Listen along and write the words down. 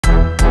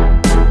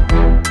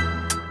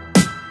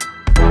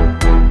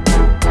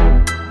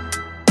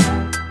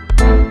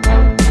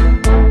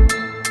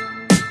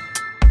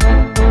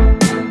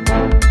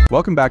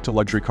Welcome back to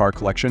Luxury Car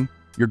Collection,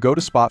 your go-to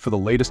spot for the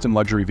latest in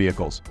luxury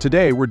vehicles.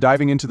 Today, we're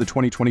diving into the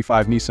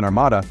 2025 Nissan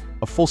Armada,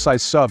 a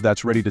full-size SUV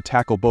that's ready to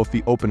tackle both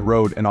the open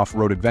road and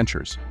off-road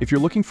adventures. If you're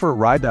looking for a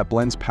ride that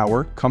blends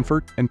power,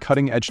 comfort, and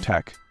cutting-edge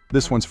tech,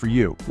 this one's for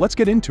you. Let's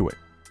get into it.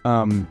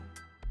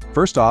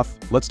 First off,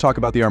 let's talk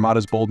about the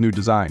Armada's bold new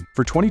design.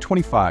 For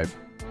 2025,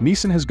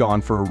 Nissan has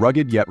gone for a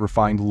rugged yet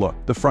refined look.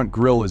 The front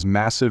grille is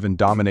massive and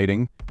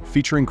dominating,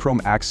 featuring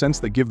chrome accents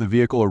that give the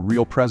vehicle a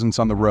real presence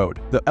on the road.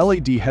 The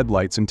LED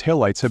headlights and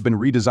taillights have been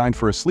redesigned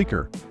for a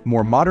sleeker,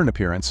 more modern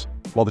appearance,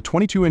 while the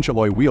 22-inch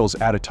alloy wheels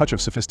add a touch of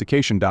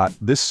sophistication.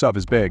 This SUV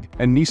is big,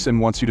 and Nissan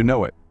wants you to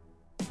know it.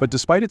 But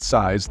despite its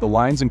size, the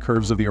lines and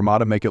curves of the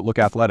Armada make it look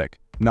athletic,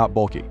 not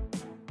bulky.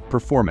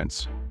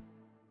 Performance.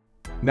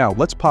 Now,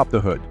 let's pop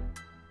the hood.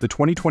 The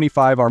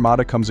 2025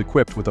 Armada comes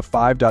equipped with a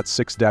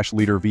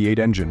 5.6-liter V8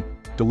 engine,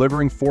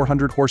 delivering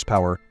 400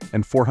 horsepower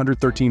and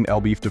 413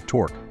 lb-ft of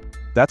torque.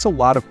 That's a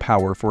lot of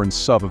power for a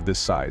SUV of this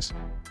size.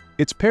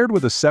 It's paired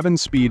with a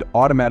 7-speed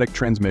automatic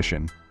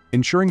transmission,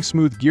 ensuring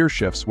smooth gear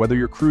shifts whether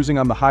you're cruising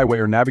on the highway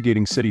or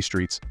navigating city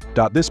streets.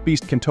 This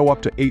beast can tow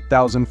up to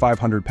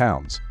 8,500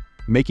 pounds,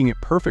 making it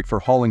perfect for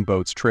hauling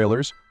boats,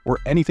 trailers, or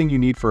anything you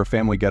need for a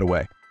family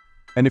getaway.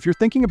 And if you're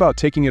thinking about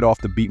taking it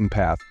off the beaten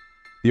path,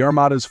 the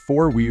Armada's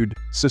 4-wheeled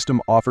system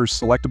offers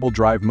selectable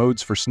drive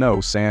modes for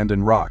snow, sand,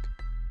 and rock.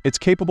 It's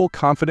capable,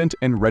 confident,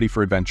 and ready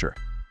for adventure.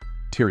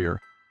 Interior.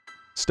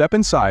 Step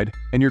inside,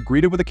 and you're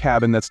greeted with a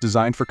cabin that's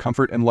designed for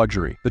comfort and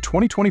luxury. The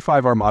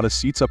 2025 Armada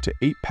seats up to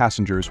 8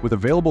 passengers with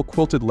available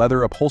quilted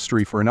leather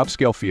upholstery for an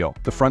upscale feel.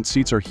 The front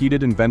seats are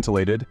heated and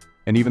ventilated,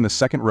 and even the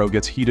second row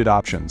gets heated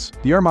options.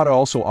 The Armada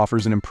also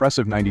offers an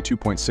impressive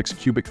 92.6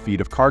 cubic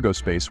feet of cargo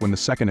space when the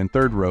second and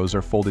third rows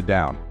are folded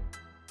down.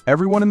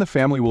 Everyone in the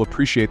family will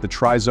appreciate the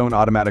Tri-Zone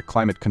automatic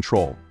climate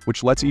control,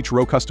 which lets each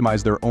row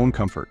customize their own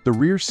comfort. The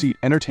rear seat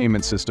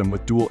entertainment system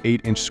with dual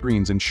 8-inch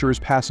screens ensures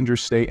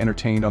passengers stay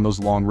entertained on those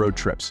long road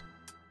trips.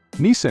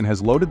 Nissan has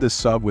loaded this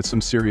SUV with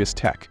some serious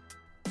tech.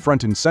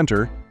 Front and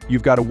center,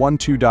 you've got a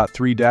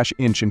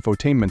 2.3-inch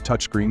infotainment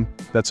touchscreen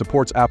that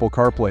supports Apple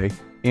CarPlay,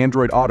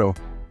 Android Auto,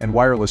 and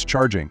wireless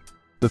charging.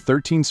 The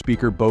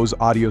 13-speaker Bose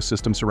audio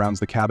system surrounds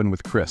the cabin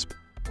with crisp,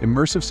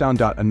 immersive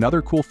sound.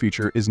 Another cool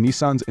feature is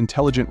Nissan's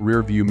intelligent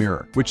rear-view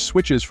mirror, which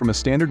switches from a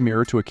standard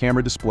mirror to a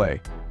camera display,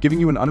 giving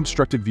you an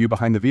unobstructed view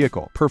behind the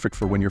vehicle, perfect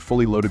for when you're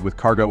fully loaded with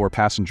cargo or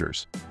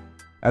passengers.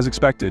 As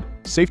expected,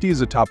 safety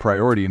is a top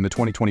priority in the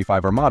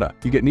 2025 Armada.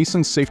 You get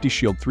Nissan's Safety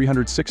Shield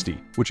 360,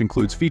 which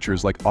includes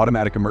features like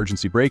automatic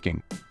emergency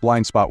braking,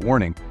 blind spot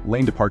warning,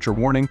 lane departure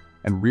warning,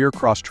 and rear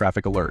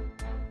cross-traffic alert.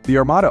 The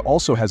Armada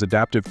also has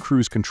adaptive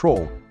cruise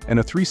control and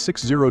a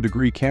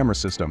 360-degree camera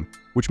system,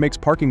 which makes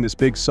parking this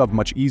big SUV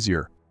much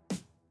easier.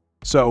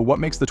 So, what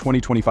makes the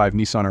 2025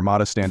 Nissan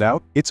Armada stand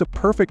out? It's a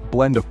perfect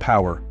blend of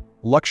power,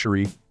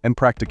 luxury, and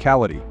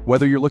practicality.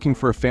 Whether you're looking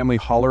for a family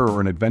hauler or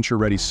an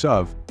adventure-ready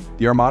SUV,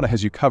 the Armada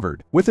has you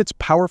covered. With its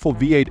powerful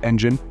V8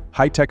 engine,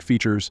 high-tech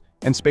features,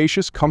 and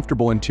spacious,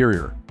 comfortable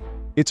interior,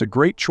 it's a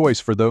great choice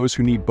for those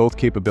who need both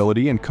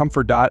capability and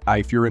comfort.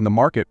 If you're in the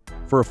market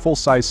for a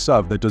full-size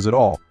SUV that does it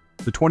all,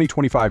 the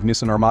 2025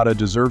 Nissan Armada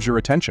deserves your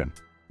attention.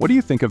 What do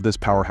you think of this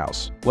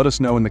powerhouse? Let us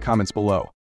know in the comments below.